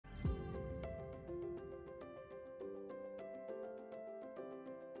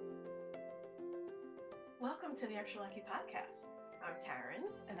Welcome to the Extra Lucky Podcast. I'm Taryn.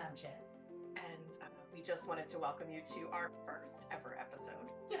 And I'm Jess. And we just wanted to welcome you to our first ever episode.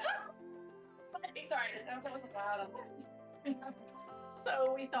 Sorry, that wasn't loud.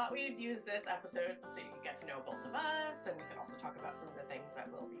 So we thought we'd use this episode so you can get to know both of us, and we could also talk about some of the things that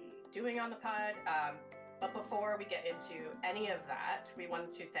we'll be doing on the pod. But before we get into any of that, we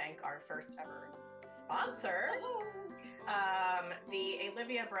wanted to thank our first ever sponsor, the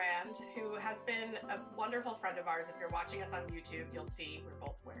Olivia brand, who has been a wonderful friend of ours. If you're watching us on YouTube, you'll see we're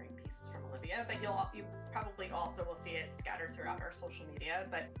both wearing pieces from Olivia, but you probably also will see it scattered throughout our social media.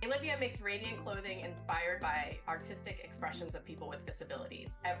 But Olivia makes radiant clothing inspired by artistic expressions of people with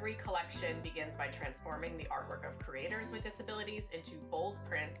disabilities. Every collection begins by transforming the artwork of creators with disabilities into bold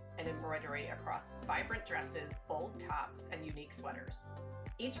prints and embroidery across vibrant dresses, bold tops, and unique sweaters.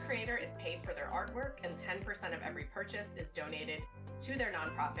 Each creator is paid for their artwork, and 10% of every purchase is donated to their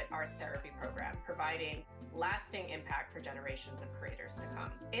nonprofit art therapy program, providing lasting impact for generations of creators to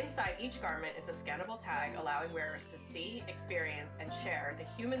come. Inside each garment is a scannable tag, allowing wearers to see, experience, and share the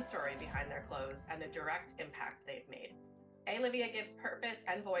human story behind their clothes and the direct impact they've made. Olivia gives purpose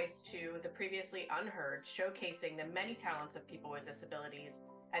and voice to the previously unheard, showcasing the many talents of people with disabilities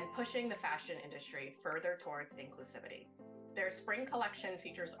and pushing the fashion industry further towards inclusivity. Their spring collection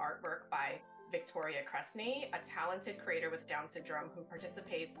features artwork by Victoria Cresney, a talented creator with Down syndrome who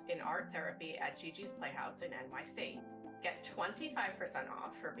participates in art therapy at Gigi's Playhouse in NYC. Get 25%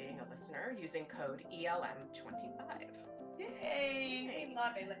 off for being a listener using code ELM25. Yay! I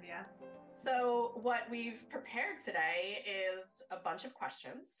love Olivia. So what we've prepared today is a bunch of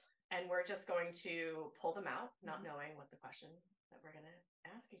questions, and we're just going to pull them out, not knowing what the question that we're going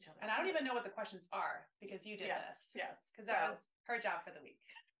to ask each other. And I don't even know what the questions are because you did this. Yes. Because that was her job for the week.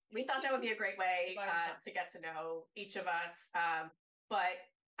 We thought that would be a great way to get to know each of us. But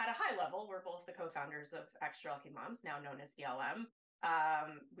at a high level, we're both the co-founders of Extra Lucky Moms, now known as ELM.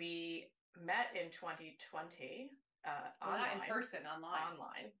 We met in 2020 online. Not in person,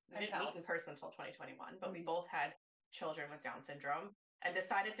 online. We didn't meet in person until 2021, but we both had children with Down syndrome and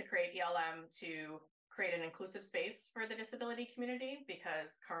decided to create ELM to create an inclusive space for the disability community,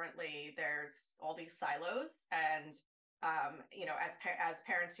 because currently there's all these silos, and as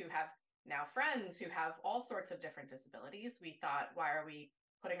parents who have now friends who have all sorts of different disabilities, we thought, why are we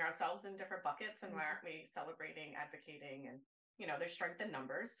putting ourselves in different buckets, and why aren't we celebrating, advocating, and there's strength in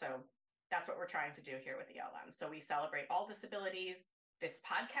numbers. So that's what we're trying to do here with ELM. So we celebrate all disabilities. This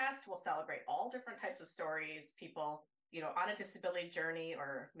podcast will celebrate all different types of stories, people on a disability journey,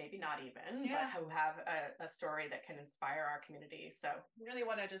 or maybe not even, but who have a story that can inspire our community. So we really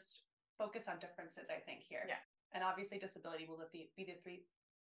want to just focus on differences, I think, here. Yeah. And obviously disability will be the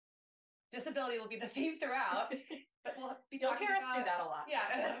theme throughout. But we'll be You'll talking hear about, us do that a lot.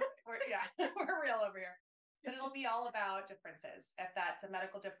 Yeah. We're real over here. But it'll be all about differences. If that's a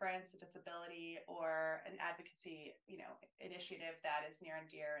medical difference, a disability, or an advocacy, initiative that is near and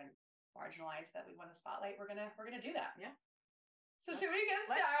dear and marginalized that we want to spotlight, we're gonna do that. Yeah. So should we get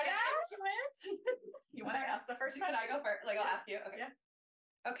started? You want to ask the first question? Can I go first? I'll ask you. Okay. Yeah.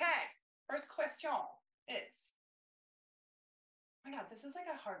 Okay. First question is, oh my God, this is like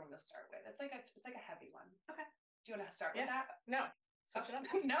a hard one to start with. It's like a heavy one. Okay. Do you want to start with that? No. Switch it up.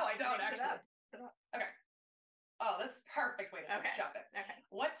 No, I don't actually. Put it up. Okay. Oh, this is a perfect way to just jump in. Okay.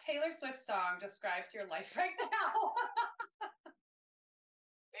 What Taylor Swift song describes your life right now?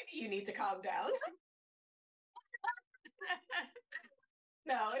 Maybe you need to calm down.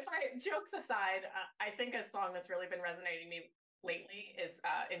 No, jokes aside, I think a song that's really been resonating me lately is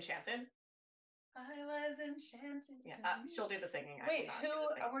Enchanted. I was enchanted. Yeah, she'll do the singing. Wait, who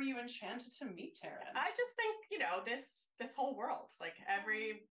were you enchanted to meet, Taryn? I just think, this whole world, like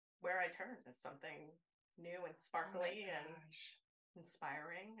everywhere I turn, is something new and sparkly and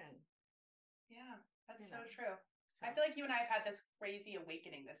inspiring. And yeah, that's so true. So. I feel like you and I have had this crazy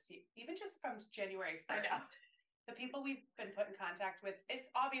awakening even just from January 1st. I know. The people we've been put in contact with, it's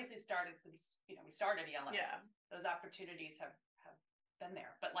obviously started since, we started ELM. Yeah. Those opportunities have been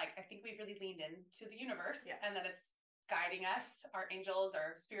there. But I think we've really leaned into the universe, and then it's guiding us, our angels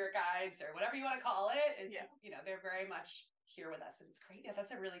or spirit guides or whatever you want to call it is, they're very much here with us. And it's great. Yeah,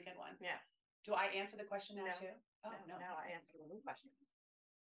 that's a really good one. Yeah. Do I answer the question now too? Oh, no, I answered the new question.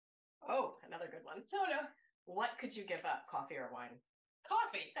 Oh, another good one. No. What could you give up, coffee or wine?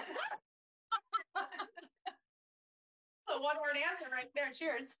 Coffee. So one-word answer right there.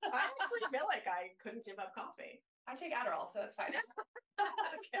 Cheers. I actually feel like I couldn't give up coffee. I take Adderall, so that's fine.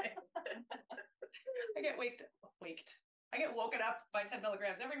 Okay. I get I get woken up by 10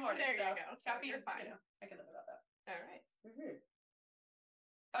 milligrams every morning. There you go. Coffee, you're fine. I can live without that. All right. Mm-hmm.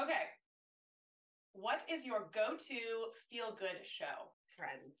 Okay. What is your go-to feel-good show?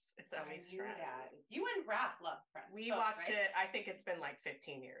 Friends. It's always Friends. That. You and Raph love Friends. We watch it. I think it's been like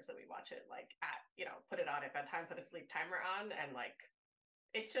 15 years that we watch it. Like at put it on at bedtime, put a sleep timer on, and like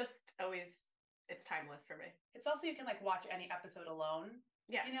it's just always it's timeless for me. It's also you can like watch any episode alone.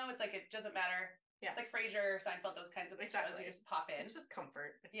 Yeah, it's like it doesn't matter. Yeah, it's like Frasier, Seinfeld, those kinds of shows. You just pop in. It's just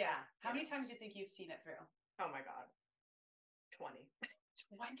comfort. It's How many times do you think you've seen it through? Oh my god, 20.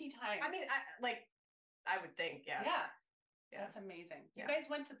 20 times. I mean, I would think, yeah. That's amazing. You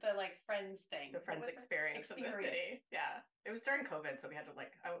guys went to the like Friends thing. The Friends experience of the city. Yeah. It was during COVID, so we had to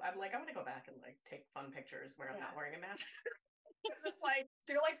like I'm like, I want to go back and like take fun pictures where I'm not wearing a mask. It's like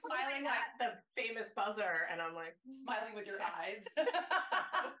so you're like smiling at the famous buzzer, and I'm like smiling with your eyes.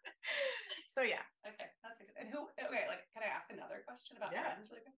 So yeah. Okay, that's a good. And like, can I ask another question about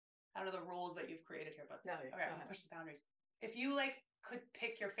Friends really quick? I don't know the rules that you've created here, but I'm gonna push the boundaries. If you like could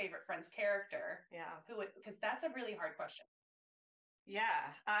pick your favorite Friends character, who would? Because that's a really hard question.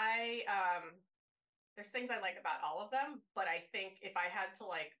 Yeah, there's things I like about all of them, but I think if I had to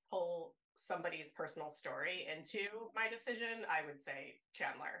like pull somebody's personal story into my decision, I would say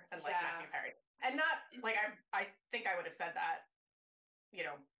Chandler and like Matthew Perry. And not like I think I would have said that,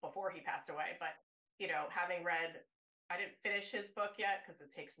 before he passed away, but having read, I didn't finish his book yet because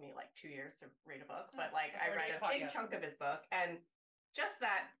it takes me like 2 years to read a book, but like I read a big chunk of his book, and just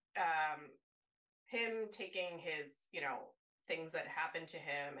that him taking his, things that happened to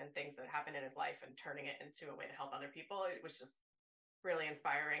him and things that happened in his life and turning it into a way to help other people, it was just really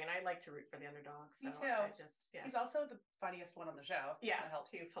inspiring, and I like to root for the underdog. So me too. He's also the funniest one on the show. Yeah, that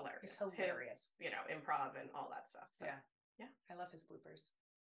helps. He's hilarious. He's hilarious. His, improv and all that stuff. So yeah, I love his bloopers.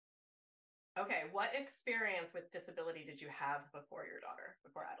 Okay, what experience with disability did you have before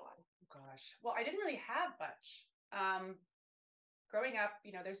Adeline? Oh, gosh, well, I didn't really have much. Growing up,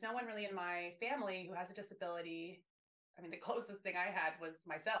 there's no one really in my family who has a disability. I mean, the closest thing I had was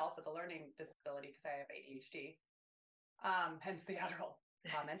myself with a learning disability because I have ADHD. Hence the Adderall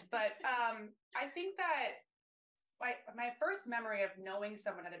comment. But I think that my first memory of knowing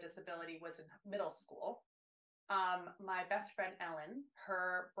someone had a disability was in middle school. My best friend, Ellen,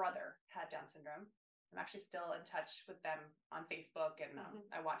 her brother had Down syndrome. I'm actually still in touch with them on Facebook, and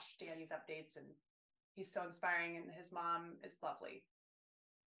I watch Danny's updates, and he's so inspiring, and his mom is lovely.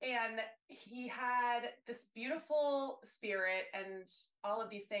 And he had this beautiful spirit and all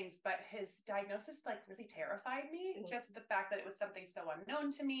of these things, but his diagnosis like really terrified me. Just the fact that it was something so unknown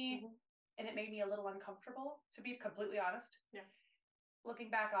to me, and it made me a little uncomfortable, to be completely honest. Yeah.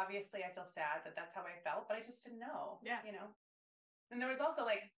 Looking back, obviously, I feel sad that that's how I felt, but I just didn't know. Yeah. And there was also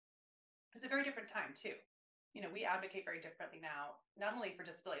it was a very different time too. We advocate very differently now, not only for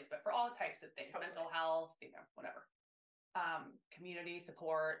disabilities, but for all types of things, mental health, whatever. Community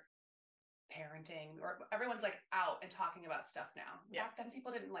support, parenting, or everyone's like out and talking about stuff now. Back then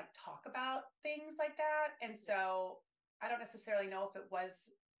people didn't like talk about things like that, and so I don't necessarily know if it was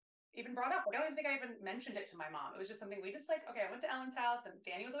even brought up. I don't even think I even mentioned it to my mom. It was just something we just like, okay, I went to Ellen's house and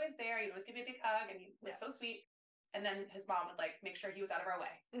Danny was always there. He'd always give me a big hug, and he was so sweet, and then his mom would like make sure he was out of our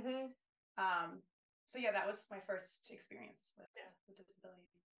way. So yeah, that was my first experience with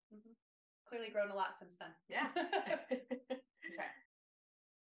disability. Clearly grown a lot since then. Yeah. Okay.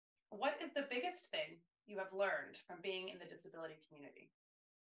 What is the biggest thing you have learned from being in the disability community?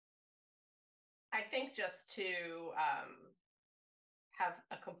 I think just to have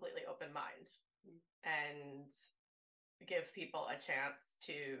a completely open mind and give people a chance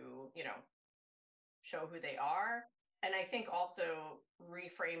to, show who they are. And I think also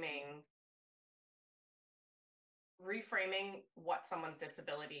reframing what someone's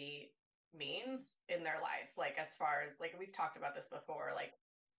disability means in their life, like as far as like we've talked about this before, like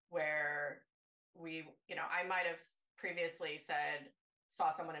where I might have previously saw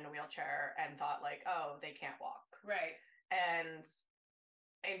someone in a wheelchair and thought like, oh, they can't walk, right? And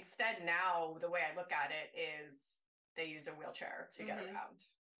instead now the way I look at it is they use a wheelchair to get around.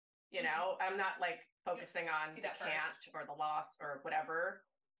 I'm not like focusing on the can't or the loss or whatever,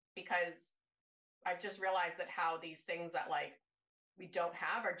 because I've just realized that how these things that like we don't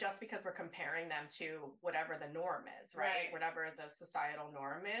have are just because we're comparing them to whatever the norm is, right? Whatever the societal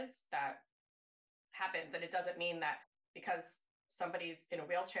norm is that happens. And it doesn't mean that because somebody's in a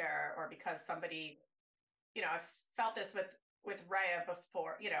wheelchair or because somebody, I've felt this with Raya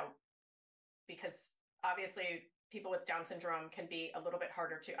before, because obviously people with Down syndrome can be a little bit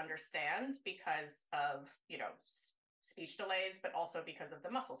harder to understand because of, speech delays, but also because of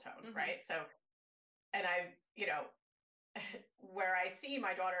the muscle tone, right? So, and I, where I see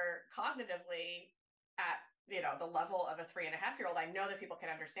my daughter cognitively at, the level of a 3.5-year-old, I know that people can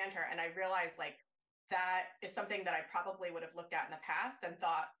understand her. And I realize like that is something that I probably would have looked at in the past and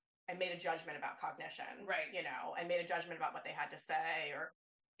thought and made a judgment about cognition, Right. You know, and made a judgment about what they had to say or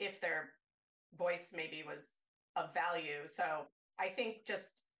if their voice maybe was of value. So I think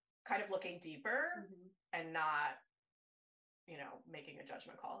just kind of looking deeper and not, you know, making a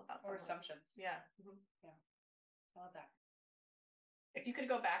judgment call about or someone. assumptions. Yeah. Yeah. I love that. If you could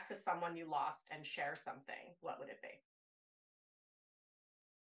go back to someone you lost and share something, what would it be?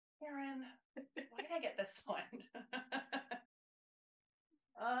 Taryn, why did I get this one? Do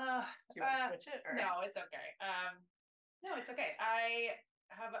you want to switch it? Or? No, it's okay. No, it's okay. I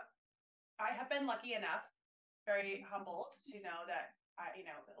have been lucky enough, very humbled to know that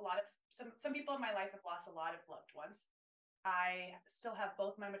a lot of some people in my life have lost a lot of loved ones. I still have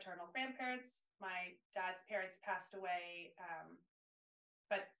both my maternal grandparents. My dad's parents passed away,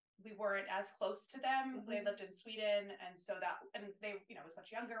 but we weren't as close to them. They lived in Sweden, and they was much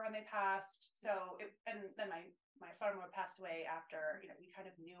younger when they passed. So and then my father passed away after we kind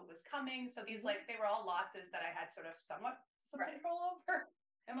of knew it was coming. So these they were all losses that I had sort of somewhat some control over,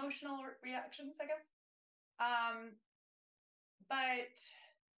 emotional reactions, I guess.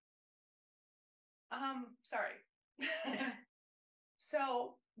 Sorry.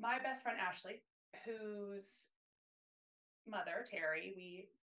 So my best friend Ashley, whose mother Terry, we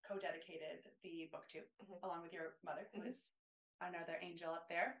co-dedicated the book to, along with your mother, who is another angel up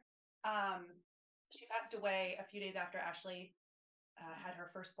there. She passed away a few days after Ashley had her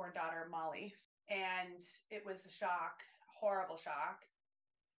firstborn daughter Molly, and it was a shock, horrible shock.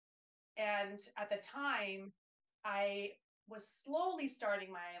 And at the time, I was slowly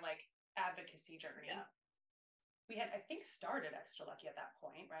starting my advocacy journey. Yeah. We had, I think, started Extra Lucky at that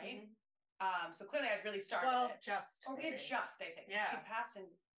point, right? So clearly I'd really started it. We had just, I think. Yeah. She passed in,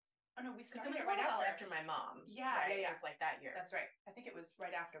 we started it right after my mom. Yeah, right? Yeah. It was like that year. That's right. I think it was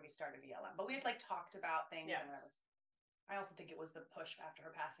right after we started ELM. But we had talked about things. Yeah. And I also think it was the push after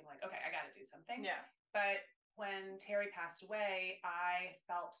her passing, okay, I got to do something. Yeah. But when Terry passed away, I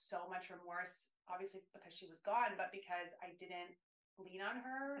felt so much remorse, obviously because she was gone, but because I didn't lean on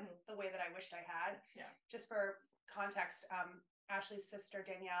her the way that I wished I had. Yeah. Just for context, Ashley's sister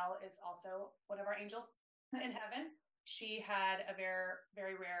Danielle is also one of our angels in heaven. She had a very,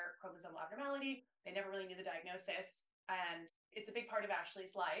 very rare chromosomal abnormality. They never really knew the diagnosis, and it's a big part of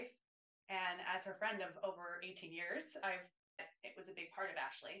Ashley's life. And as her friend of over 18 years, it was a big part of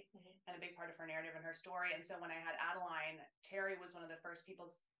Ashley and a big part of her narrative and her story. And so when I had Adeline, Terry was one of the first people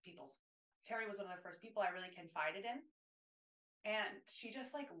I really confided in. And she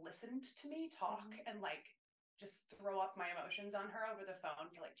just listened to me talk and just throw up my emotions on her over the phone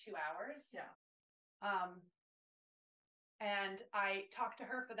for 2 hours. Yeah. And I talked to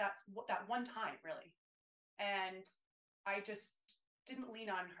her for that one time, really. And I just didn't lean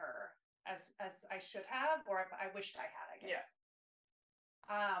on her as I should have, or if I wished I had, I guess.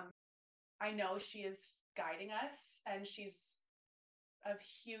 Yeah. I know she is guiding us, and she's a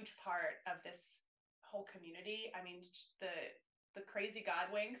huge part of this whole community. I mean, the crazy God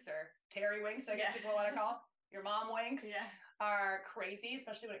winks, or Terry winks, I guess people want to call your mom winks, are crazy,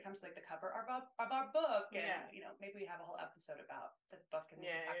 especially when it comes to the cover of our book. And maybe we have a whole episode about the book and we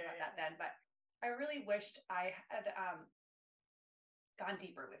can talk about that then. But I really wished I had gone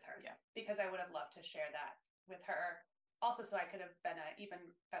deeper with her, because I would have loved to share that with her. Also, so I could have been an even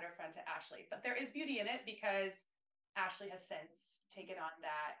better friend to Ashley. But there is beauty in it, because Ashley has since taken on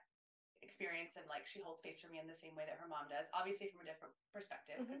that experience, and she holds space for me in the same way that her mom does, obviously from a different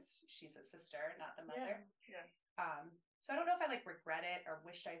perspective, because she's a sister, not the mother. Yeah. So I don't know if I regret it or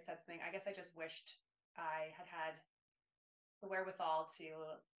wished I'd said something. I guess I just wished I had the wherewithal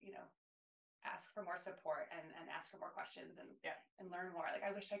to ask for more support and ask for more questions and learn more.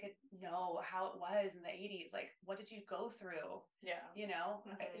 I wish I could know how it was in the 80s. What did you go through? Yeah.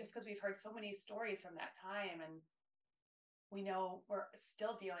 Just because we've heard so many stories from that time, and we know we're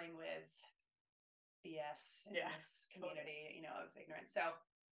still dealing with BS in this community, of ignorance. So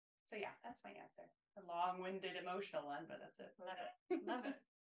yeah, that's my answer. A long-winded, emotional one, but that's it. Love it. Love it.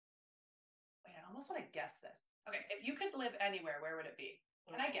 Wait, I almost want to guess this. Okay, if you could live anywhere, where would it be?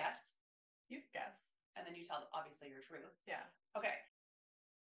 Can I guess? You can guess. And then you tell, obviously, your truth. Yeah. Okay.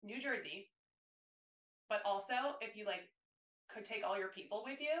 New Jersey. But also, if you could take all your people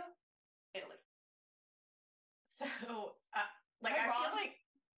with you, Italy. So, I feel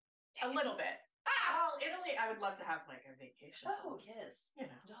a little bit. Well, Italy, I would love to have a vacation. Oh, yes.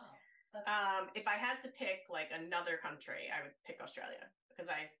 If I had to pick another country, I would pick Australia, because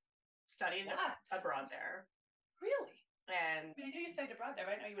I studied abroad there. Really? And I knew you studied abroad there,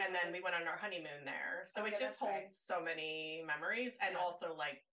 right? And then we went on our honeymoon there. So it just holds so many memories, and also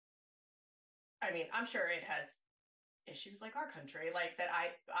I mean, I'm sure it has issues like our country, like that I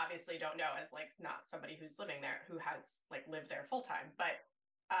obviously don't know as like not somebody who's living there who has like lived there full time. But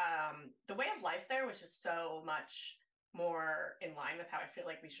the way of life there was just so much more in line with how I feel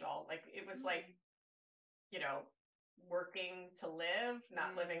like we should all like it was like, you know, working to live,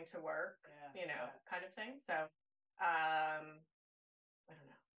 not living to work, you know, kind of thing. So I don't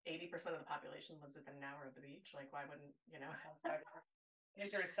know. 80% of the population lives within an hour of the beach. Like, why wouldn't, you know?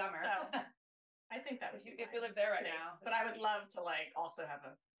 During summer. So, I think that was if you live there right now. But I would love to like also have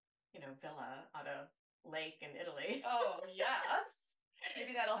a, you know, villa on a lake in Italy. Oh yes.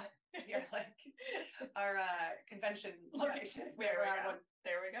 Maybe that'll be like our convention location.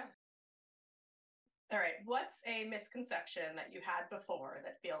 There we go. All right. What's a misconception that you had before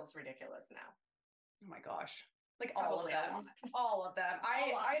that feels ridiculous now? Oh my gosh. Like all of them. All of them.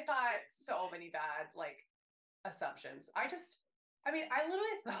 I thought so many bad like assumptions. I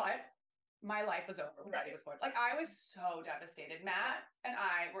literally thought my life was over when Daddy was born. Like I was so devastated. Matt and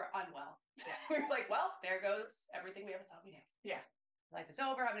I were unwell. We were like, well, there goes everything we ever thought we knew. Yeah. Life is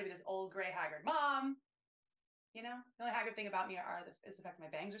over. I'm gonna be this old gray haggard mom. You know, the only haggard thing about me is the fact that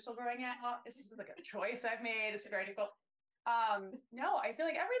my bangs are still growing out. This is like a choice I've made. It's very difficult. No, I feel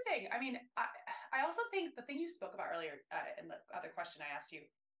like everything. I mean, I also think the thing you spoke about earlier in the other question I asked you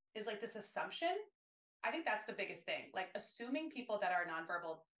is like this assumption. I think that's the biggest thing. Like assuming people that are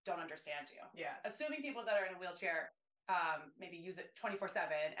nonverbal don't understand you. Yeah. Assuming people that are in a wheelchair maybe use it 24/7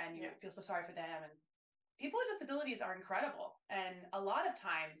 and you feel so sorry for them. And people with disabilities are incredible. And a lot of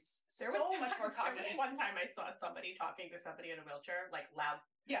times much more cognitive. One time I saw somebody talking to somebody in a wheelchair like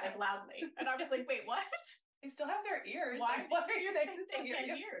loudly. And I was like, wait, what? They still have their ears. Why? Like, what are you thinking?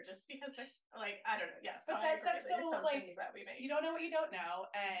 Just because there's like, I don't know. Yes. But that's so like, that we make. You don't know what you don't know.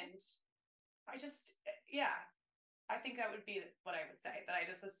 And I just, I think that would be what I would say, that I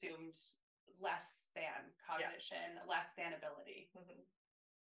just assumed less than cognition, less than ability. Mm-hmm.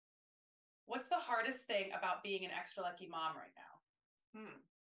 What's the hardest thing about being an extra lucky mom right now?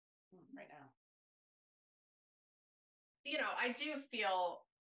 Right now. You know, I do feel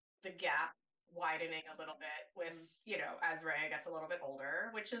the gap widening a little bit with, you know, as Rhea gets a little bit older,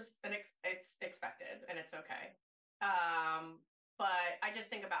 which is it's expected and it's okay. But I just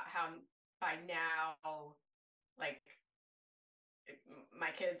think about how by now, like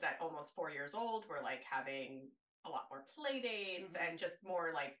my kids at almost 4 years old were like having a lot more play dates and just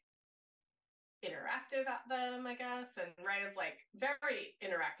more like interactive at them, I guess. And Rhea's like very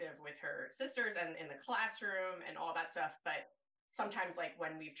interactive with her sisters and in the classroom and all that stuff. But sometimes like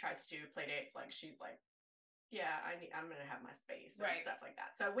when we've tried to do play dates, like she's like, yeah, I'm going to have my space and stuff like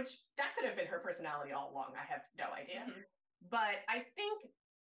that. So, which that could have been her personality all along. I have no idea. But I think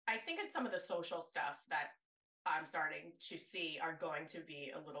it's some of the social stuff that I'm starting to see are going to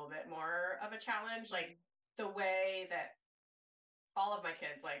be a little bit more of a challenge. Like the way that all of my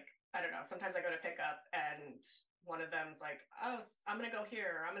kids, like, I don't know, sometimes I go to pick up and one of them's like, oh, I'm going to go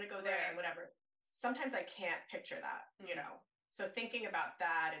here, or I'm going to go there, and whatever. Sometimes I can't picture that, you know? So thinking about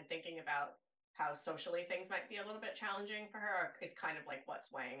that and thinking about how socially things might be a little bit challenging for her is kind of like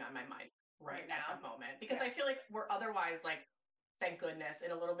what's weighing on my mind right now at the moment. Because I feel like we're otherwise, like, thank goodness,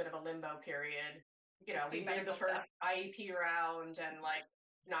 in a little bit of a limbo period. You know, we did the first IEP round and like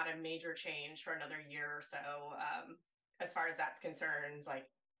not a major change for another year or so. As far as that's concerned, like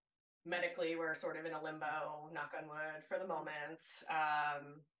medically, we're sort of in a limbo, knock on wood, for the moment.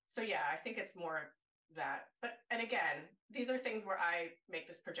 So yeah, I think it's more that. But, and again, these are things where I make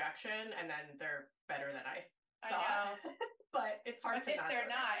this projection and then they're better than I thought. But it's hard to if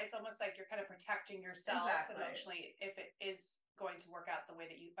they're not, it's almost like you're kind of protecting yourself emotionally if it is going to work out the way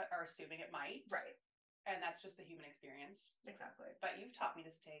that you are assuming it might. Right. And that's just the human experience. Exactly. But you've taught me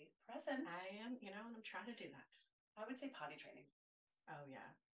to stay present. I am, you know, and I'm trying to do that. I would say potty training. Oh, yeah.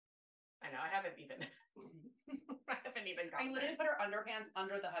 I know. I haven't even gotten I literally put her underpants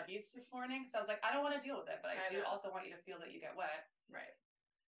under the Huggies this morning because I was like, I don't want to deal with it, but I do also want you to feel that you get wet. Right.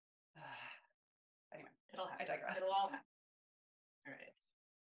 Anyway, it'll happen. I digress. It'll all happen. All right.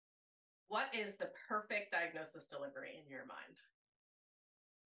 What is the perfect diagnosis delivery in your mind?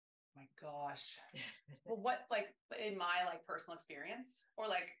 My gosh. Well, what, like, in my like personal experience, or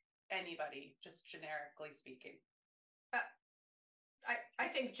like anybody, just generically speaking? I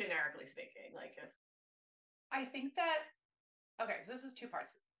think generically speaking, like if I think that, okay, so this is two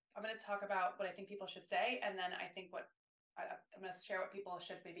parts. I'm going to talk about what I think people should say, and then I think what I'm going to share what people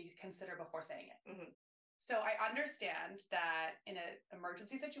should maybe consider before saying it. So I understand that in an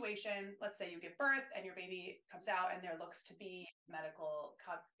emergency situation, let's say you give birth and your baby comes out and there looks to be medical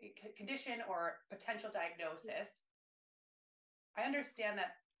condition or potential diagnosis. I understand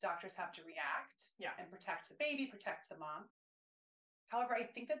that doctors have to react Yeah. and protect the baby, protect the mom. However, I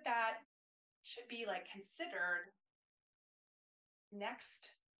think that should be like considered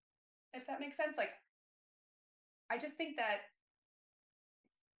next, if that makes sense. Like, I just think that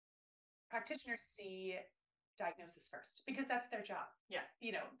practitioners see diagnosis first because that's their job. Yeah.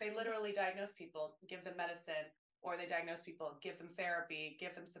 You know, they literally diagnose people, give them medicine, or they diagnose people, give them therapy,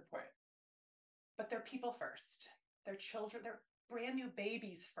 give them support. But they're people first. They're children, they're brand new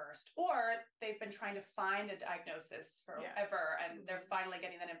babies first, or they've been trying to find a diagnosis forever and they're finally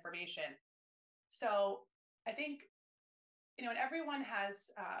getting that information. So I think, you know, and everyone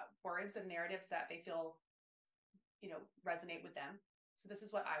has words and narratives that they feel, you know, resonate with them. So this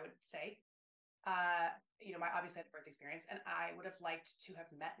is what I would say. You know, obviously I had a birth experience, and I would have liked to have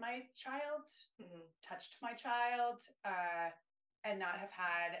met my child, touched my child, and not have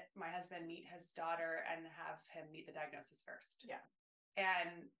had my husband meet his daughter and have him meet the diagnosis first. Yeah.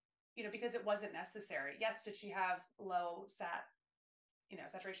 And, you know, because it wasn't necessary. Yes, did she have low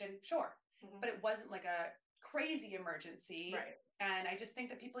saturation? Sure. But it wasn't like a crazy emergency. Right. And I just think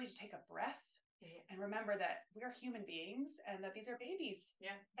that people need to take a breath and remember that we're human beings and that these are babies.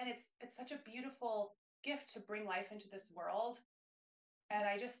 Yeah. And it's such a beautiful gift to bring life into this world. And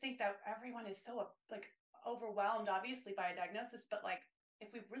I just think that everyone is so like overwhelmed, obviously, by a diagnosis, but like,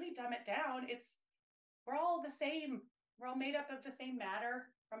 if we really dumb it down, we're all the same. We're all made up of the same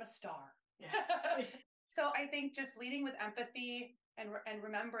matter from a star. Yeah. So I think just leading with empathy and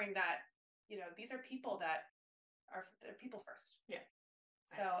remembering that, you know, these are people that they're people first. Yeah.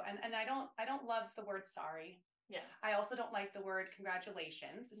 So, and I don't love the word sorry. Yeah. I also don't like the word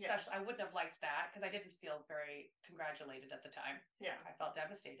congratulations, especially, I wouldn't have liked that because I didn't feel very congratulated at the time. Yeah. I felt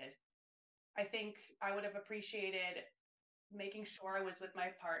devastated. I think I would have appreciated making sure I was with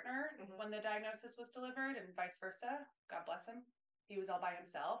my partner when the diagnosis was delivered, and vice versa. God bless him. He was all by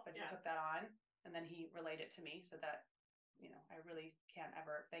himself and he took that on, and then he relayed it to me, so that, you know, I really can't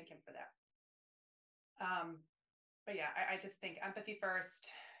ever thank him for that. But yeah, I just think empathy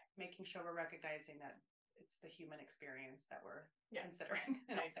first, making sure we're recognizing that it's the human experience that we're considering.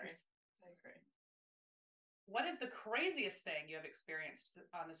 I agree. What is the craziest thing you have experienced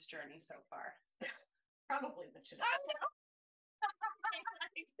on this journey so far? Probably the Chanel.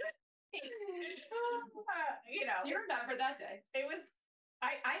 You know, you remember that day? It was,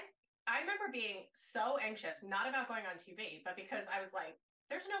 I remember being so anxious, not about going on TV, but because I was like,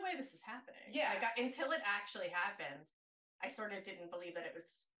 there's no way this is happening. Yeah. Until it actually happened, I sort of didn't believe that it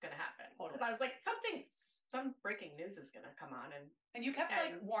was going to happen. Because I was like, some breaking news is going to come on. And you kept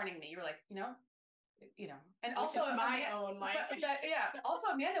like warning me. You were like, you know, and also also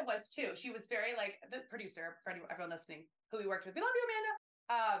Amanda was too. She was very like, the producer, for everyone listening who we worked with, we love you,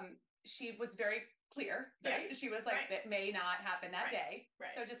 Amanda. She was very clear, right? She was like, it may not happen that day.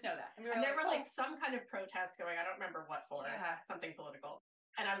 Right. So just know that. And there were like some kind of protest going, I don't remember what for, something political.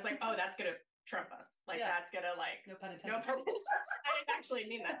 And I was like, oh, that's going to trump us. Like, that's going to like, no pun intended. I didn't actually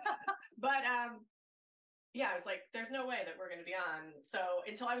mean that. But, yeah, I was like, there's no way that we're going to be on. So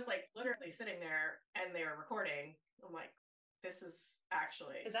until I was like literally sitting there and they were recording, I'm like, this is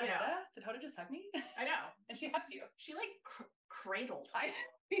actually. Is that Hoda? Did Hoda just hug me? I know. And she hugged you. She like cradled.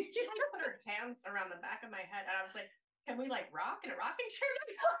 She like put her hands around the back of my head. And I was like, can we like rock in a rocking chair?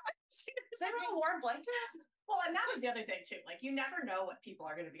 Is that a warm blanket? Well, and that was the other thing too. Like, you never know what people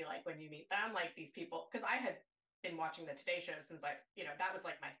are going to be like when you meet them. Like these people, because I had been watching the Today Show since that was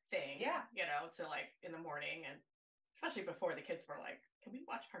like my thing. Yeah. You know, to like in the morning, and especially before the kids were like, can we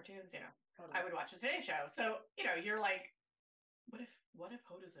watch cartoons? You know, totally. I would watch the Today Show. So, you know, you're like, what if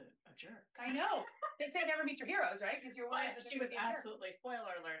Hoda's a jerk? I know. They say never meet your heroes, right? Because you're one. She was absolutely,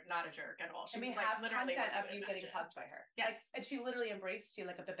 spoiler alert, not a jerk at all. She and was we have literally content of you getting hugged by her. Yes. Like, and she literally embraced you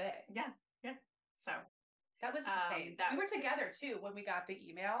like a bebe. Yeah. Yeah. So that was insane. We were together too when we got the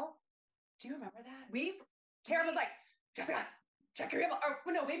email. Do you remember that? Tara was like, Jessica, check your email. Or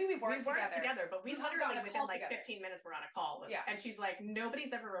no, maybe we weren't together, but we literally within like 15 minutes we're on a call. And she's like,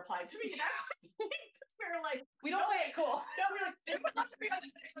 nobody's ever replied to me. We were like, we don't play it cool. No, we're like,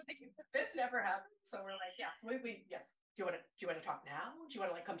 this never happened. So we're like, yes, yes. Do you want to talk now? Do you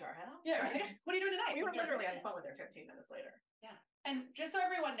want to like come to our house? Yeah. Right. What are you doing tonight? We were literally on the phone with her 15 minutes later. Yeah. And just so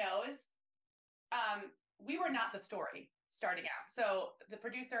everyone knows, we were not the story starting out. So the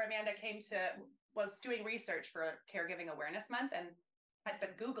producer Amanda was doing research for Caregiving Awareness Month and had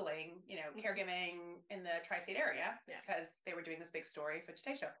been Googling, you know, caregiving in the tri-state area because they were doing this big story for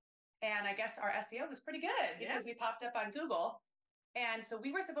Today Show. And I guess our SEO was pretty good because we popped up on Google. And so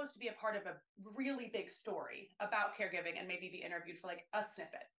we were supposed to be a part of a really big story about caregiving and maybe be interviewed for like a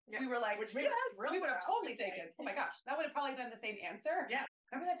snippet. Yeah. We were like, we would have totally taken. Oh my gosh, that would have probably been the same answer. Yeah.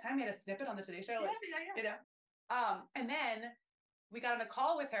 remember that time we had a snippet on the Today Show? Like, Yeah. you know? And then we got on a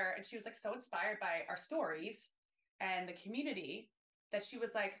call with her, and she was like so inspired by our stories and the community that she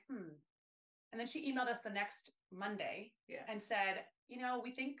was like, And then she emailed us the next Monday and said,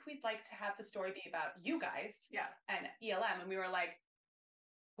 we think we'd like to have the story be about you guys and ELM. And we were like,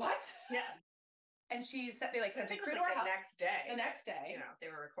 what? Yeah. And she said, they sent a crew to our house. The next day. They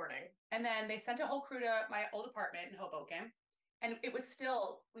were recording. And then they sent a whole crew to my old apartment in Hoboken. And it was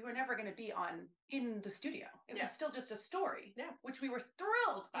still, we were never going to be in the studio. It was still just a story, which we were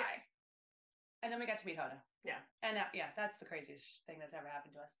thrilled by. And then we got to meet Hoda. Yeah. And that's the craziest thing that's ever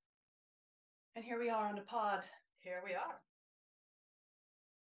happened to us. And here we are on the pod. Here we are.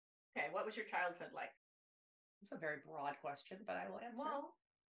 Okay, what was your childhood like? It's a very broad question, but I will answer. Well,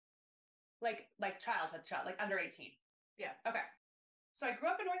 like childhood, like under 18. Yeah. Okay. So I grew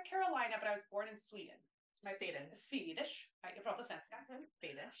up in North Carolina, but I was born in Sweden. Swedish. Jag är pratar svenska.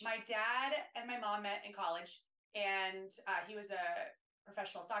 Swedish. My dad and my mom met in college, and he was a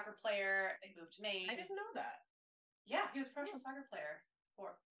professional soccer player. They moved to Maine. I didn't know that. Yeah, he was a professional soccer player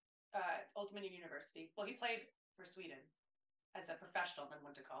for Old Dominion University. Well, he played for Sweden as a professional, then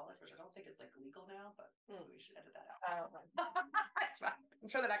went to college, which I don't think is legal now, but we should edit that out. I don't know. That's fine. I'm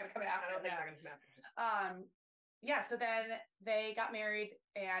sure they're not going to come after. I don't think they're going to come after. Yeah, so then they got married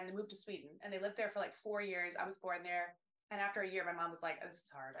and moved to Sweden, and they lived there for 4 years. I was born there, and after a year, my mom was like, "This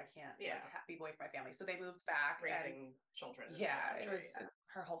is hard. I can't be away from my family." So they moved back, raising children. Yeah, it was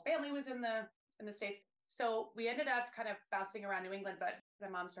her whole family was in the States. So we ended up kind of bouncing around New England, but my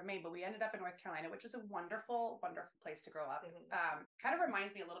mom's from Maine. But we ended up in North Carolina, which was a wonderful, wonderful place to grow up. Kind of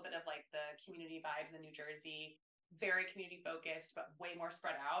reminds me a little bit of the community vibes in New Jersey. Very community focused, but way more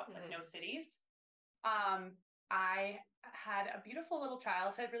spread out, no cities. I had a beautiful little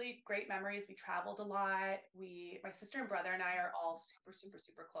childhood, really great memories. We traveled a lot. My sister and brother and I are all super, super,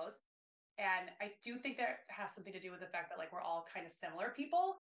 super close. And I do think that has something to do with the fact that we're all kind of similar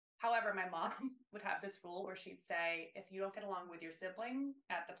people. However, my mom would have this rule where she'd say, if you don't get along with your sibling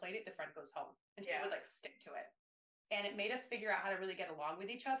at the playdate, the friend goes home. And she would stick to it. And it made us figure out how to really get along with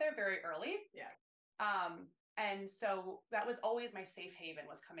each other very early. Yeah. And so that was always my safe haven,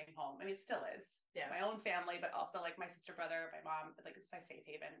 was coming home. I mean, it still is. Yeah. My own family, but also my sister, brother, my mom, it's my safe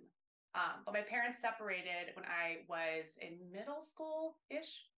haven. But my parents separated when I was in middle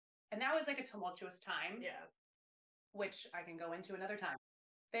school-ish. And that was a tumultuous time. Yeah. Which I can go into another time.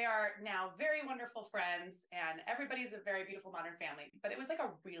 They are now very wonderful friends, and everybody's a very beautiful modern family. But it was a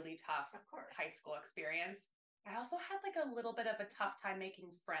really tough high school experience. I also had a little bit of a tough time making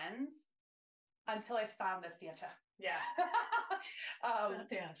friends until I found the theater. Yeah. The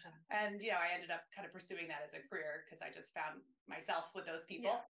theater. And, I ended up kind of pursuing that as a career because I just found myself with those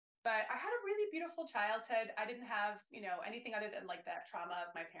people. Yeah. But I had a really beautiful childhood. I didn't have, anything other than that trauma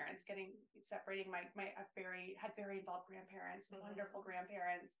of my parents separating. I had very involved grandparents, wonderful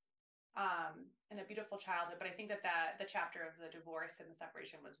grandparents, and a beautiful childhood. But I think that the chapter of the divorce and the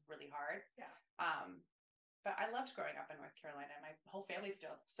separation was really hard. Yeah. But I loved growing up in North Carolina. My whole family's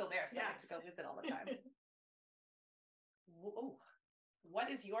still there, so I get to go visit all the time. What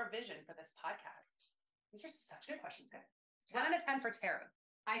is your vision for this podcast? These are such good questions, guys. 10 out of 10 for Taryn.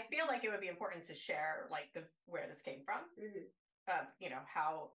 I feel like it would be important to share where this came from.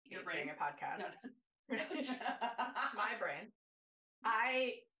 How you're doing a podcast. No. My brain.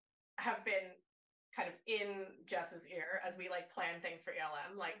 I have been kind of in Jess's ear as we plan things for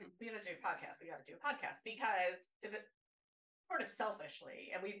ELM. We gotta do a podcast. We gotta do a podcast because sort of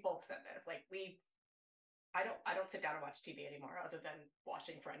selfishly, and we've both said this. I don't sit down and watch TV anymore, other than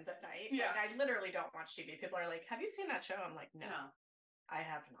watching Friends at night. Yeah. I literally don't watch TV. People are like, "Have you seen that show?" I'm like, "No, I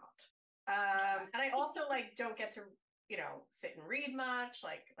have not." And I also don't get to sit and read much.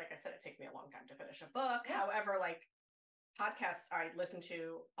 Like I said, it takes me a long time to finish a book. Yeah. However, podcasts I listen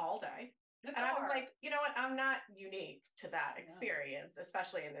to all day. And I was like, you know what? I'm not unique to that experience,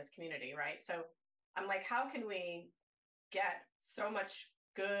 especially in this community, right? So I'm like, how can we get so much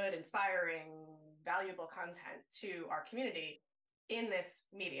good, inspiring, valuable content to our community in this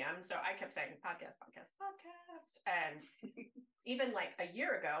medium? So I kept saying podcast. And even a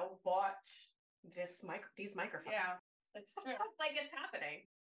year ago, bought these microphones. Yeah, that's true. I was like, it's happening.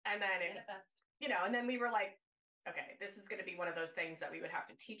 And then it was, and then we were like, okay, this is going to be one of those things that we would have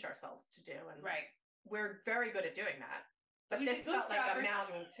to teach ourselves to do. And we're very good at doing that. But this felt like a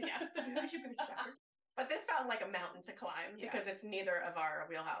mountain to, but this felt like a mountain to climb because it's neither of our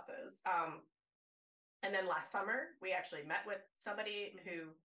wheelhouses. And then last summer, we actually met with somebody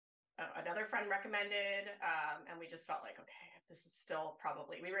who another friend recommended, and we just felt like, okay, this is still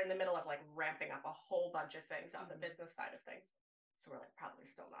we were in the middle of ramping up a whole bunch of things on the business side of things. So we're like, probably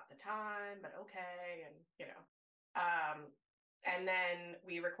still not the time, but okay. And, and then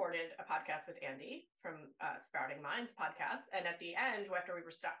we recorded a podcast with Andy from Sprouting Minds podcast. And at the end, after we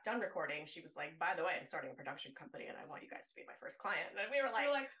were done recording, she was like, by the way, I'm starting a production company and I want you guys to be my first client. And we were like,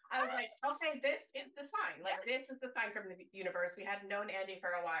 I was like, okay, this is the sign. Like, this is the sign from the universe. We had known Andy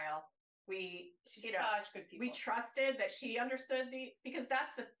for a while. She's such good people. We trusted that she understood because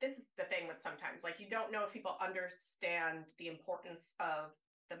this is the thing with sometimes, like, you don't know if people understand the importance of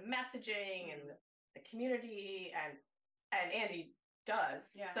the messaging and the community, and Andy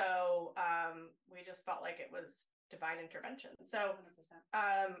does. Yeah. So we just felt like it was divine intervention. So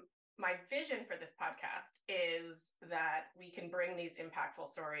 100%. My vision for this podcast is that we can bring these impactful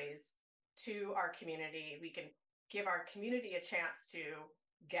stories to our community. We can give our community a chance to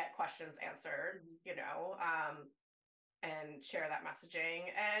get questions answered, and share that messaging.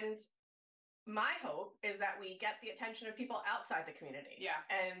 And my hope is that we get the attention of people outside the community. Yeah.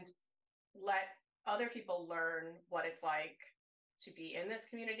 And let other people learn what it's like to be in this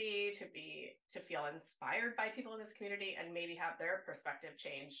community, to feel inspired by people in this community, and maybe have their perspective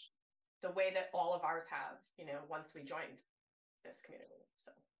change the way that all of ours have, once we joined this community.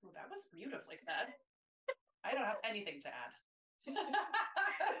 So well, that was beautifully said. I don't have anything to add.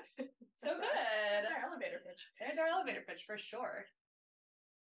 So good. There's our elevator pitch. There's our elevator pitch for sure.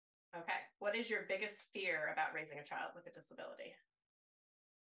 Okay. What is your biggest fear about raising a child with a disability?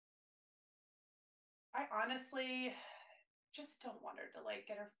 I honestly just don't want her to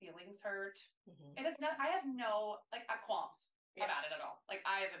get her feelings hurt. Mm-hmm. It is not, I have no qualms about it at all. Like,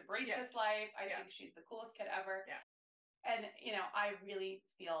 I have embraced this life. I think she's the coolest kid ever. Yeah. And, I really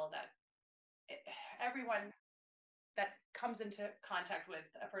feel that everyone that comes into contact with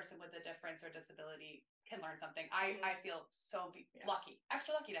a person with a difference or disability can learn something. I feel so lucky,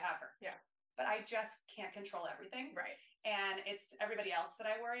 extra lucky to have her. Yeah. But I just can't control everything. Right. And it's everybody else that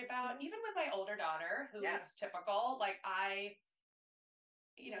I worry about. Mm-hmm. Even with my older daughter, who is typical,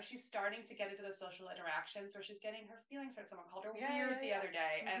 she's starting to get into the social interactions where she's getting her feelings hurt. Someone called her weird the other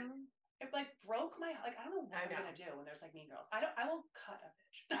day. Mm-hmm. And it broke my, I don't know what I'm going to do when there's Mean Girls. I will cut a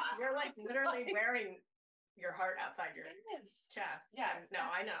bitch. You're literally wearing your heart outside your chest. Yes. No,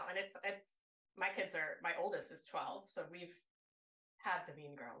 I know. And it's my oldest is 12. So we've had the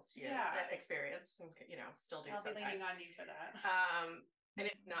Mean Girls experience and, still do. I'll be leaning on you for that. And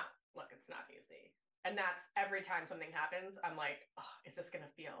it's not easy. And that's every time something happens, I'm like, oh, is this going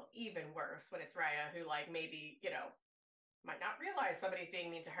to feel even worse when it's Raya, who maybe, might not realize somebody's being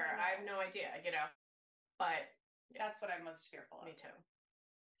mean to her. I have no idea, but that's what I'm most fearful of. Me too.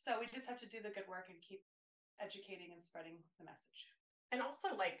 So we just have to do the good work and keep educating and spreading the message. And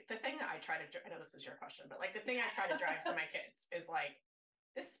also, the thing that I try to, I know this is your question, but the thing I try to drive to my kids is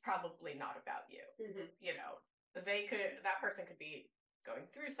this is probably not about you. Mm-hmm. That person could be going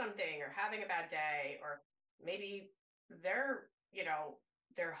through something or having a bad day, or maybe their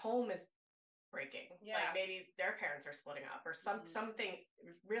home is breaking. Yeah. Maybe their parents are splitting up, or something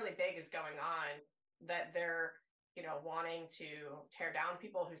really big is going on that they're, wanting to tear down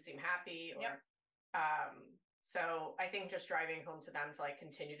people who seem happy, or, so I think just driving home to them to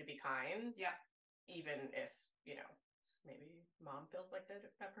continue to be kind. Yeah. Even if, maybe mom feels like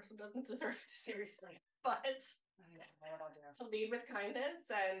that person doesn't deserve it. Seriously. But to lead with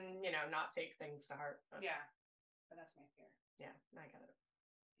kindness and, not take things to heart. But, yeah. But that's my fear. Yeah, I get it.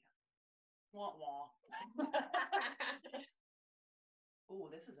 Yeah. Wah wah. Ooh,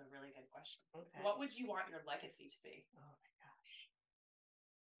 this is a really good question. Okay. What would you want your legacy to be? Oh my gosh.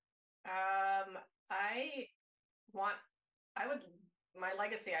 My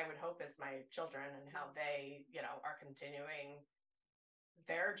legacy, I would hope, is my children and how they, are continuing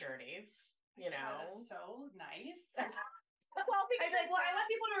their journeys, That's so nice. Well, because I want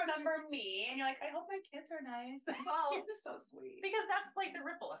people to remember me, and you're like, I hope my kids are nice. Well, you're so sweet. Because that's the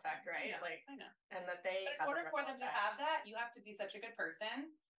ripple effect, right? Yeah, I know. And that they, in order for them to have that, you have to be such a good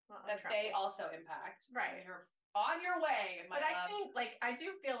person that they also impact. Right. You're on your way. But I think, I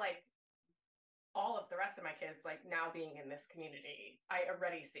do feel like all of the rest of my kids, now being in this community, I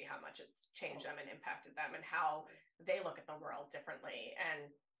already see how much it's changed them and impacted them, and how they look at the world differently.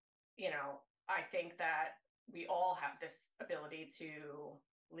 And, I think that we all have this ability to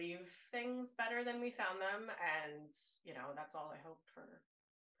leave things better than we found them. And, that's all I hope for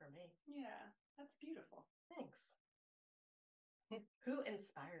me. Yeah, that's beautiful. Thanks. Who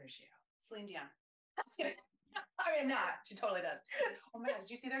inspires you? Celine Dion. I mean, I'm not. She totally does. Oh my God,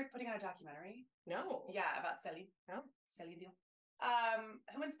 did you see they're putting out a documentary? No. Yeah, about Celine. No. Celine Dion.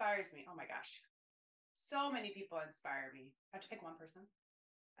 Who inspires me? Oh my gosh. So many people inspire me. I have to pick one person.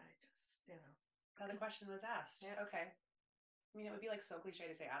 I just, Oh, the question was asked. Yeah. Okay. I mean, it would be like so cliche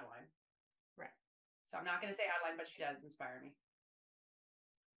to say Adeline. Right. So I'm not going to say Adeline, but she does inspire me.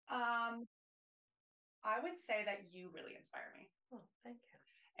 I would say that you really inspire me. Oh, thank you.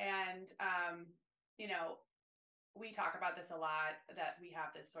 And, you know, we talk about this a lot, that we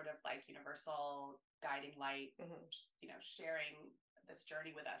have this sort of like universal guiding light, you know, sharing this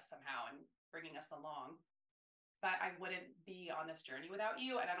journey with us somehow and bringing us along. But I wouldn't be on this journey without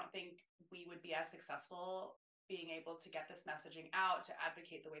you. And I don't think we would be as successful being able to get this messaging out, to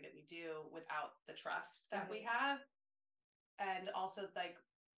advocate the way that we do without the trust that we have. And also like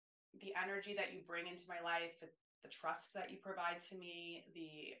the energy that you bring into my life, the trust that you provide to me,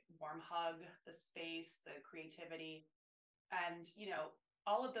 the warm hug, the space, the creativity, and, you know,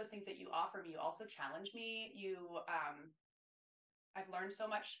 all of those things that you offer me. You also challenge me. I've learned so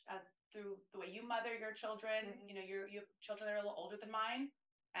much through the way you mother your children. You know, you have children that are a little older than mine,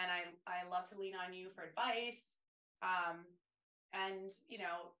 and I love to lean on you for advice. And, you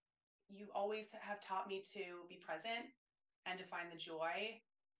know, you always have taught me to be present and to find the joy.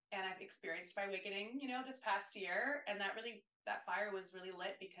 And I've experienced by awakening, you know, this past year, and that fire was really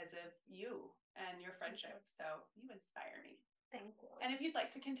lit because of you and your friendship. So you inspire me. Thank you. And if you'd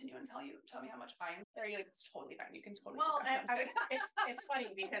like to continue and tell me how much I inspire you, it's totally fine. You can totally. Well, it's funny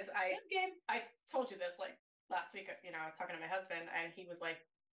because I told you this like last week. You know, I was talking to my husband, and he was like,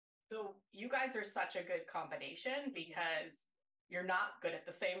 "You guys are such a good combination because you're not good at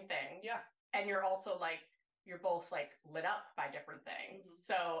the same things, and you're also like." You're both like lit up by different things.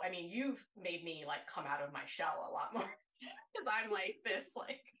 So, I mean, you've made me like come out of my shell a lot more because I'm like this,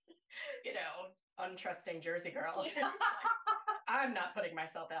 like, you know, untrusting Jersey girl. Like, I'm not putting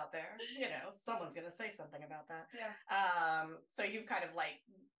myself out there. You know, someone's going to say something about that. Yeah. So you've kind of like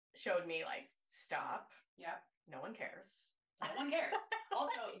showed me like, stop. Yeah. No one cares. No one cares.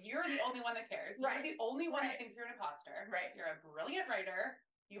 Also, you're the only one that cares. Right. You're the only one that thinks you're an imposter. Right. You're a brilliant writer.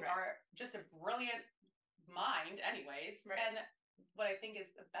 You are just a brilliant mind anyways. And what I think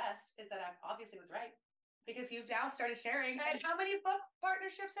is the best is that I obviously was right, because you've now started sharing. And how many book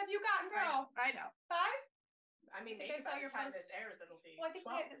partnerships have you gotten, girl? I know. 5? I mean, maybe by the time this airs, it'll be 12.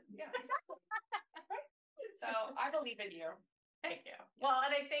 Yeah, exactly. Right. So I believe in you. Thank you. Well,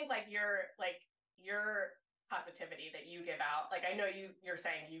 and I think like your positivity that you give out, like I know you're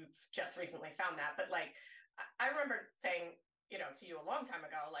saying you've just recently found that, but like I remember saying, you know, to you a long time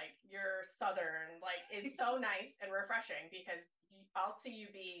ago, like your Southern, like is so nice and refreshing, because I'll see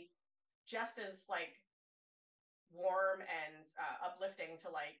you be just as like warm and uplifting to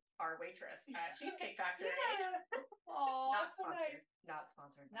like our waitress at Cheesecake Factory. Oh, not so sponsored. Nice. Not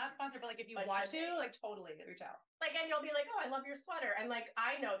sponsored. Not sponsored, but like if you want to, like totally reach out. Like, and you'll be like, oh, I love your sweater. And like,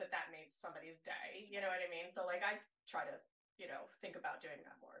 I know that made somebody's day. You know what I mean? So like, I try to, you know, think about doing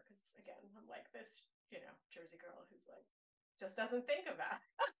that more. Because again, I'm like this, you know, Jersey girl who's like, just doesn't think about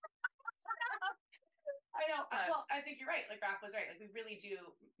it. I know. Well, I think you're right. Like Raph was right. Like we really do.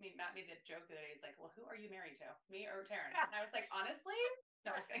 I mean, Matt made the joke the other day. He's like, well, who are you married to? Me or Taryn? And I was like, honestly,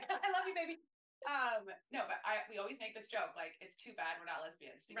 no, I'm just kidding. I love you, baby. No, but we always make this joke. Like, it's too bad we're not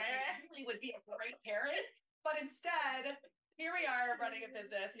lesbians, because we really would be a great pairing. But instead, here we are running a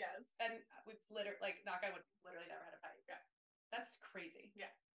business. Yes. And we've literally, like, knock on wood, literally never had a fight. Yeah. That's crazy. Yeah.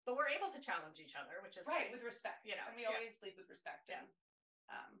 But we're able to challenge each other, which is right, nice. With respect. You know, and we always lead with respect. Yeah.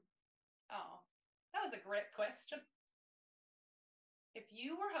 That was a great question. If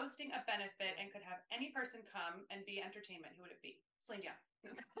you were hosting a benefit and could have any person come and be entertainment, who would it be? Celine Dion.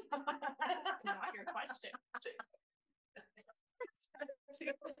 That's not your question.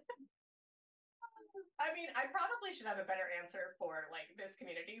 I mean, I probably should have a better answer for like this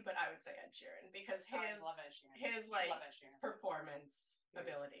community, but I would say Ed Sheeran, because his like performance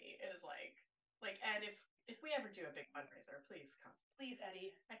ability is like Ed, if we ever do a big fundraiser, please come. Please,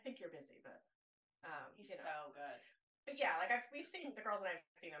 Eddie. I think you're busy, but he's so good. But yeah, like we've seen the girls, and I've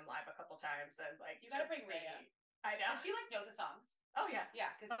seen him live a couple times, and like you gotta bring Rhea. I know. Does she like know the songs? Oh yeah,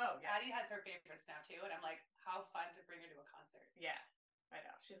 yeah. Because Addie has her favorites now too, and I'm like, how fun to bring her to a concert. Yeah, I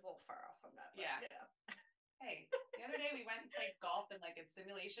know. She's a little far off from that. But yeah. Hey, the other day we went and played golf in like a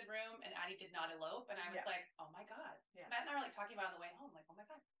simulation room, and Addie did not elope, and I was like, oh my god. Yeah. Matt and I were like talking about it on the way home, like, oh my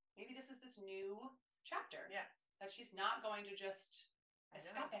god, maybe this is this new chapter. Yeah. That she's not going to just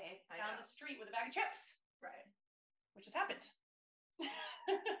escape down the street with a bag of chips. Right. Which has happened.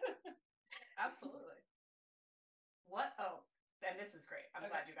 Absolutely. What? Oh, and this is great. I'm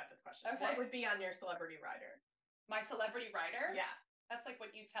glad you got this question. Okay. What would be on your celebrity rider? My celebrity rider? Yeah. That's like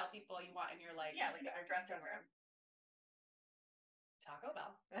what you tell people you want in your like. Yeah, like in our dressing room. Taco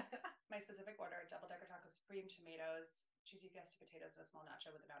Bell. My specific order: double-decker tacos, supreme, tomatoes, cheesy fiesta potatoes, and a small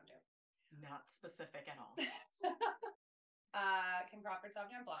nacho with a Mountain Dew. Not specific at all. Kim Crawford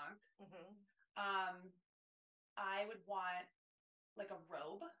Sauvignon Blanc. Mm-hmm. I would want like a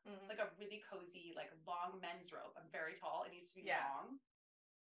robe, like a really cozy, like long men's robe. I'm very tall. It needs to be long.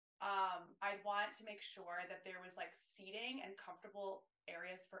 I'd want to make sure that there was like seating and comfortable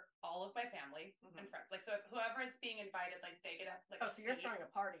areas for all of my family and friends. Like, so if whoever is being invited, like they get a like. Oh, so you're throwing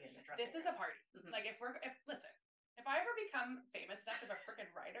a party in the dressing room. This is a party. Like if I ever become famous enough to be a freaking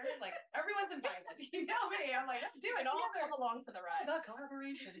writer, like everyone's invited. You know me. I'm like, let's do it. All come along for the ride. The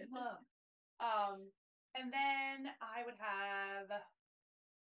collaboration and love. And then I would have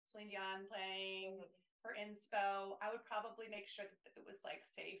Celine Dion playing for inspo. I would probably make sure that it was like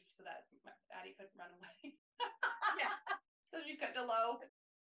safe so that Addie couldn't run away. Yeah. So she couldn't elope.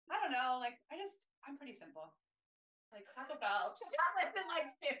 I don't know. Like I'm pretty simple. Like Taco Bell. She got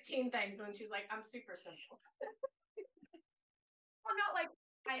like 15 things and she's like, I'm super simple. I'm not like,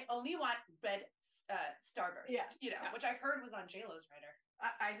 I only want red Starburst, which I've heard was on JLo's writer.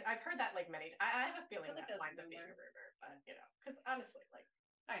 I've heard that like many times. I have a feeling that winds up being a rumor, but because honestly, like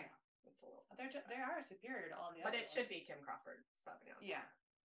I know it's a little. They are superior to all the but other it should be Kim Crawford Sauvignon. Yeah,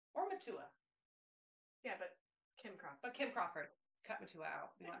 or Matua. Yeah, but Kim Crawford. Cut Matua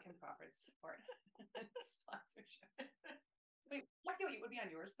out. We want Kim Crawford's support. Sponsorship. Wait, let's see what would be on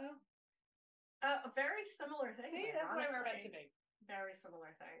yours though. Very similar things. See, that's why we're meant to be. Very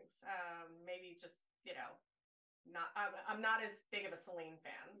similar things. Maybe just not. I'm not as big of a Celine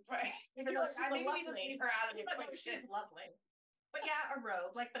fan, right? Even though I think we just leave her out of the equation. She's lovely, but yeah, a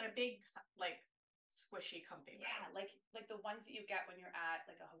robe, but a big, squishy, comfy. Yeah, robe. like the ones that you get when you're at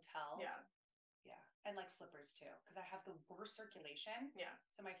like a hotel. Yeah, and like slippers too, because I have the worst circulation. Yeah,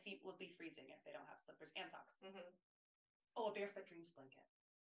 so my feet will be freezing if they don't have slippers and socks. Oh, a Barefoot Dreams blanket.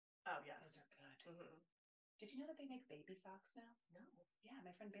 Oh yes, those are good. Did you know that they make baby socks now? No. Yeah,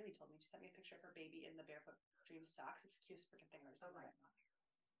 my friend Bailey told me. She sent me a picture of her baby in the Barefoot Dreams socks. It's the cutest freaking thing I've ever seen.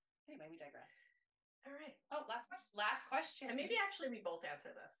 Anyway, we digress. All right. Oh, last question. And maybe actually we both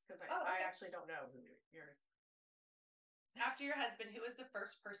answer this because I actually don't know who yours. After your husband, who was the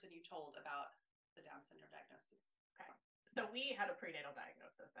first person you told about the Down syndrome diagnosis? Okay. So we had a prenatal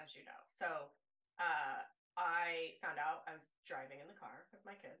diagnosis, as you know. So I found out I was driving in the car with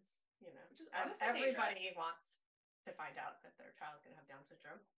my kids. Which is as everybody wants to find out that their child's going to have Down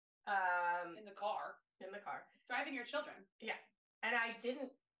syndrome. In the car. Driving your children. Yeah. And I didn't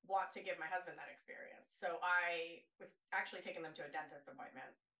want to give my husband that experience. So I was actually taking them to a dentist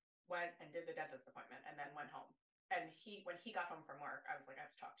appointment, went and did the dentist appointment, and then went home. And when he got home from work, I was like, I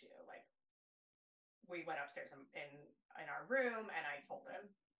have to talk to you. Like, we went upstairs in our room and I told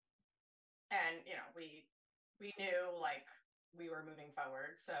him. And, we knew like we were moving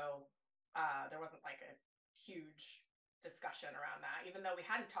forward. So there wasn't like a huge discussion around that, even though we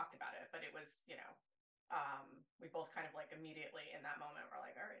hadn't talked about it, but it was, we both kind of like immediately in that moment were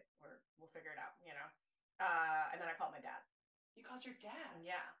like, all right, we'll figure it out, and then I called my dad. You called your dad?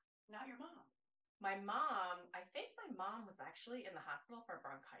 Yeah. Not your mom. My mom, I think my mom was actually in the hospital for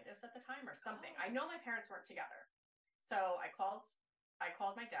bronchitis at the time or something. I know my parents weren't together. So I called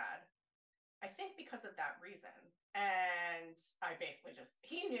my dad, I think because of that reason. And I basically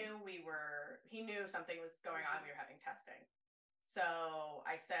he knew something was going on. We were having testing. So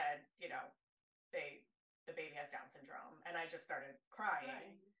I said, the baby has Down syndrome. And I just started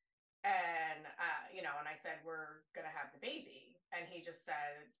crying. And, and I said, we're going to have the baby. And he just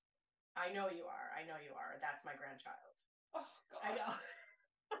said, I know you are. That's my grandchild. Oh, God. I know.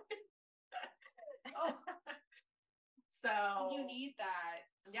 Oh. So you need that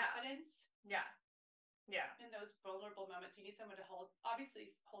confidence. Yeah. In those vulnerable moments, you need someone to hold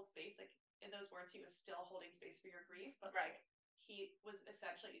space. Like in those words, he was still holding space for your grief, but like he was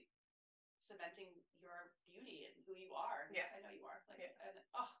essentially cementing your beauty and who you are. Yeah, I know you are. Like, and,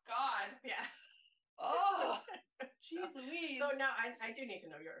 oh God. Yeah. Oh, jeez Louise. So now I do need to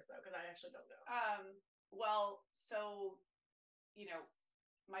know yours though, because I actually don't know. Well, so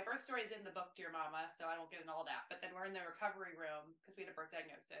my birth story is in the book, Dear Mama, so I won't get into all that. But then we're in the recovery room because we had a birth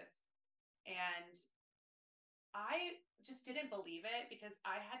diagnosis. And I just didn't believe it because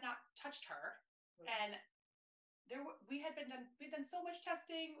I had not touched her. And we'd done so much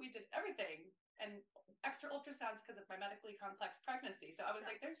testing. We did everything and extra ultrasounds because of my medically complex pregnancy. So I was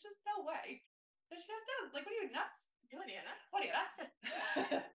like, there's just no way that she has Down. Like, what are you, nuts? What are you, nuts? What are you, nuts?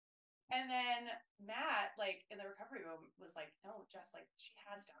 And then Matt, like in the recovery room, was like, no, Jess, like she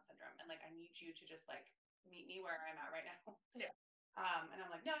has Down syndrome. And like, I need you to just like meet me where I'm at right now. Yeah. And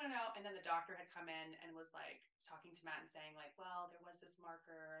I'm like, no. And then the doctor had come in and was like talking to Matt and saying like, well, there was this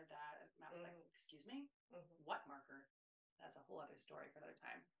marker that Matt was like, excuse me, what marker? That's a whole other story for another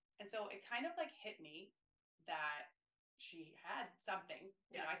time. And so it kind of like hit me that she had something.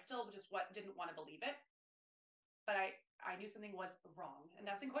 You Yeah. know, I still just didn't want to believe it, but I knew something was wrong, and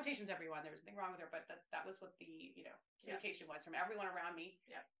that's in quotations, everyone. There was something wrong with her, but that was what the, you know, communication was from everyone around me.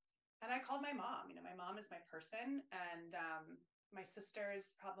 Yeah. And I called my mom. You know, my mom is my person, and my sister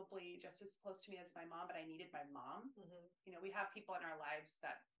is probably just as close to me as my mom, but I needed my mom. Mm-hmm. You know, we have people in our lives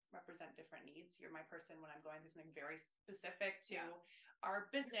that represent different needs. You're my person when I'm going through something very specific to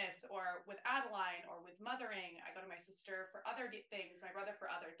our business, or with Adeline, or with mothering. I go to my sister for other things, my brother for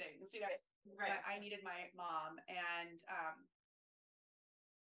other things. You know, Right. I needed my mom, and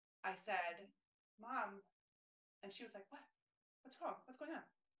I said, "Mom," and she was like, "What? What's wrong? What's going on?"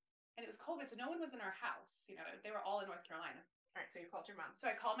 And it was COVID, so no one was in our house. You know, they were all in North Carolina. All right, so you called your mom. So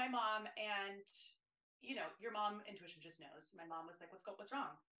I called my mom, and, you know, your mom intuition just knows. My mom was like, what's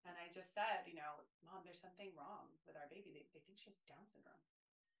wrong? And I just said, you know, Mom, there's something wrong with our baby. They think she has Down syndrome.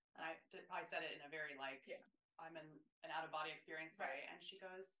 And I probably said it in a very like, I'm in an out of body experience way. And she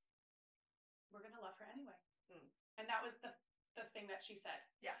goes, "We're going to love her anyway." And that was the thing that she said.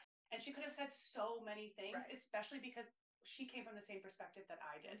 Yeah. And she could have said so many things, especially because she came from the same perspective that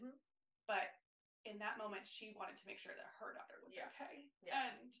I did. Mm-hmm. But in that moment, she wanted to make sure that her daughter was okay. Yeah.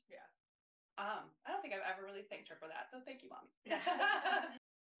 And I don't think I've ever really thanked her for that. So thank you, Mom.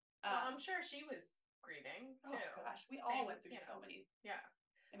 Well, I'm sure she was grieving too. Oh gosh, we all went through so many. Yeah.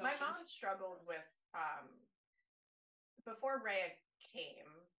 Emotions. My mom struggled with, before Rhea came,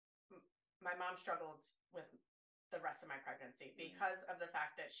 my mom struggled with the rest of my pregnancy because of the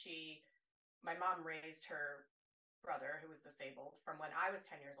fact that my mom raised her brother, who was disabled, from when I was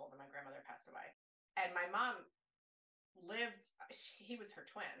 10 years old and my grandmother passed away. And my mom he was her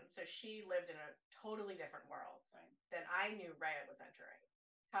twin, so she lived in a totally different world than I knew Rhea was entering.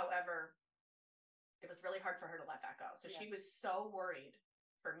 However, it was really hard for her to let that go. So she was so worried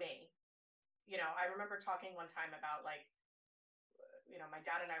for me. You know, I remember talking one time about, like, you know, my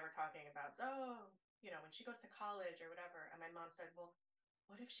dad and I were talking about, you know, when she goes to college or whatever. And my mom said, "Well,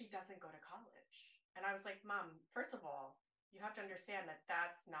 what if she doesn't go to college?" And I was like, "Mom, first of all, you have to understand that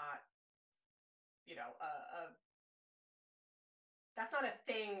that's not, you know, that's not a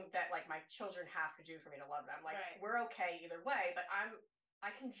thing that, like, my children have to do for me to love them. Like, we're okay either way, but I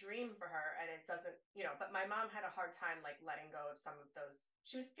can dream for her, and it doesn't, you know." But my mom had a hard time, like, letting go of some of those.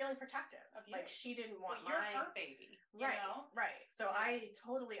 She was feeling protective. Like, she didn't want you're her baby. You know? Right. So I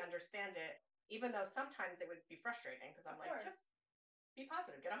totally understand it, even though sometimes it would be frustrating because I'm like, just be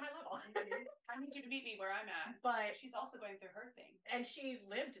positive, get on my level. I need you to meet me where I'm at. But she's also going through her thing. And she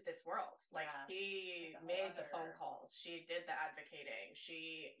lived this world. Like, she made the phone calls. She did the advocating.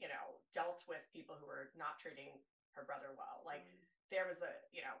 She, you know, dealt with people who were not treating her brother well. Like, there was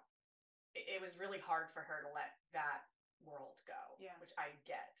you know, it was really hard for her to let that world go, which I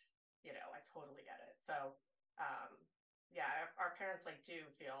get. You know, I totally get it. So, our parents, like,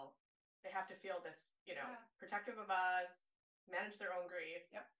 they have to feel this, you know, protective of us, manage their own grief.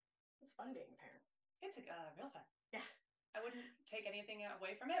 Yep. It's fun being a parent. It's real fun. Yeah. I wouldn't take anything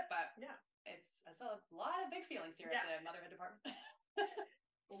away from it, but it's a lot of big feelings here at the motherhood department.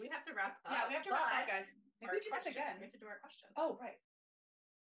 Well, we have to wrap up. Yeah, we have to wrap up, guys. Maybe we do this again. We have to do our question. Oh, right.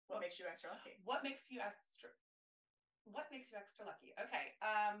 What makes you extra lucky? What makes you extra lucky? Okay.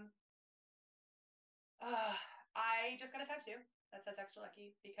 I just got a tattoo that says extra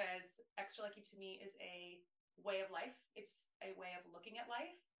lucky, because extra lucky to me is a way of life. It's a way of looking at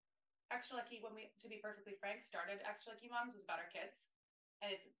life. Extra lucky, to be perfectly frank, started Extra Lucky Moms, was about our kids.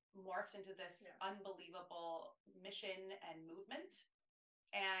 And it's morphed into this unbelievable mission and movement.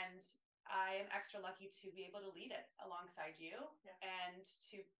 And I am extra lucky to be able to lead it alongside you and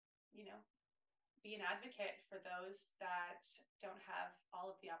to, you know, be an advocate for those that don't have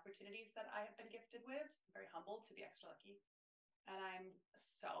all of the opportunities that I have been gifted with. I'm very humbled to be extra lucky. And I'm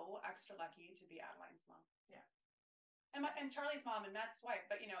so extra lucky to be Adeline's mom. Yeah. And Charlie's mom and Matt's wife,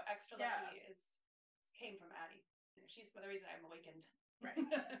 but, you know, extra lucky came from Addie. She's the reason I'm awakened. Right.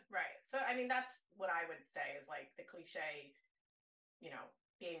 Right. So, I mean, that's what I would say is, like, the cliche, you know,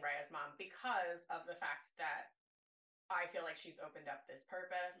 being Rhea's mom, because of the fact that I feel like she's opened up this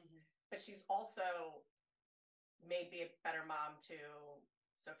purpose, but she's also made me a better mom to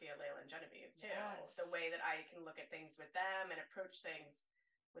Sophia, Layla, and Genevieve too. Yes. The way that I can look at things with them and approach things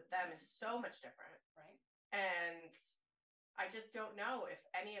with them is so much different. Right. And I just don't know if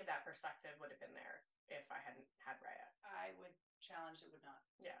any of that perspective would have been there if I hadn't had Rhea. I would challenge it would not.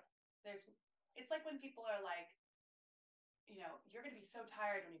 Yeah. It's like when people are like, you know, you're going to be so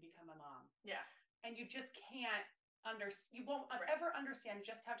tired when you become a mom. Yeah. And you just can't you won't ever understand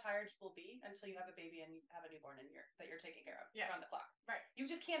just how tired you will be until you have a baby and you have a newborn that you're taking care of around the clock. Right. You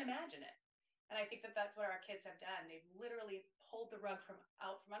just can't imagine it. And I think that that's what our kids have done. They've literally pulled the rug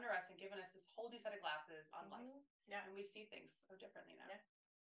out from under us and given us this whole new set of glasses on life. Yeah. And we see things so differently now. Yeah.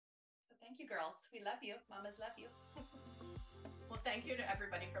 So thank you, girls. We love you. Mamas love you. Well, thank you to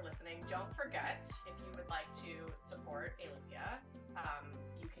everybody for listening. Don't forget, if you would like to support Olivia,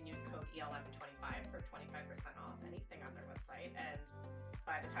 you can use code ELM25 for 25% off anything on their website. And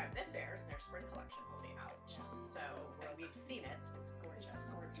by the time this airs, their spring collection will be out. So when we've seen it, it's gorgeous. It's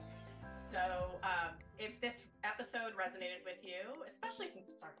gorgeous. So if this episode resonated with you, especially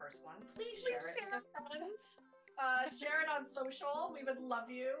since it's our first one, please share it with a friend. Share it on social. We would love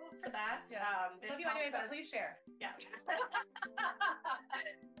you for that. Yes. Love you anyway, but please share. Yeah.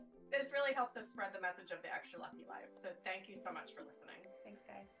 This really helps us spread the message of the extra lucky lives. So thank you so much for listening. Thanks,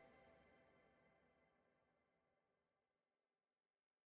 guys.